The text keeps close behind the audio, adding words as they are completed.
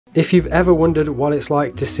If you've ever wondered what it's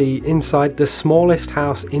like to see inside the smallest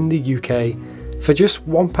house in the UK, for just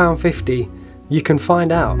 £1.50 you can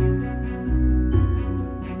find out.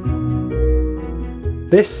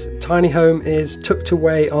 This tiny home is tucked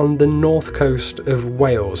away on the north coast of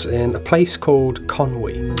Wales in a place called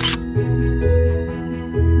Conwy.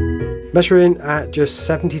 Measuring at just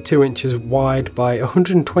 72 inches wide by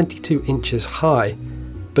 122 inches high,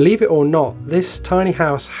 believe it or not, this tiny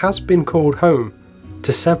house has been called home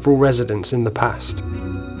to several residents in the past.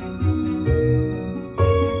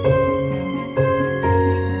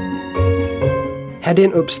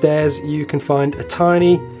 Heading upstairs, you can find a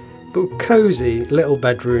tiny but cosy little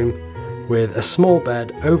bedroom with a small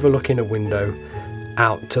bed overlooking a window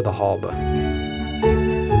out to the harbour.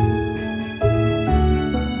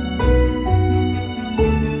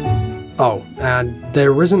 Oh, and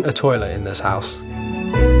there isn't a toilet in this house.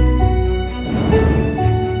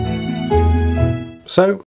 So,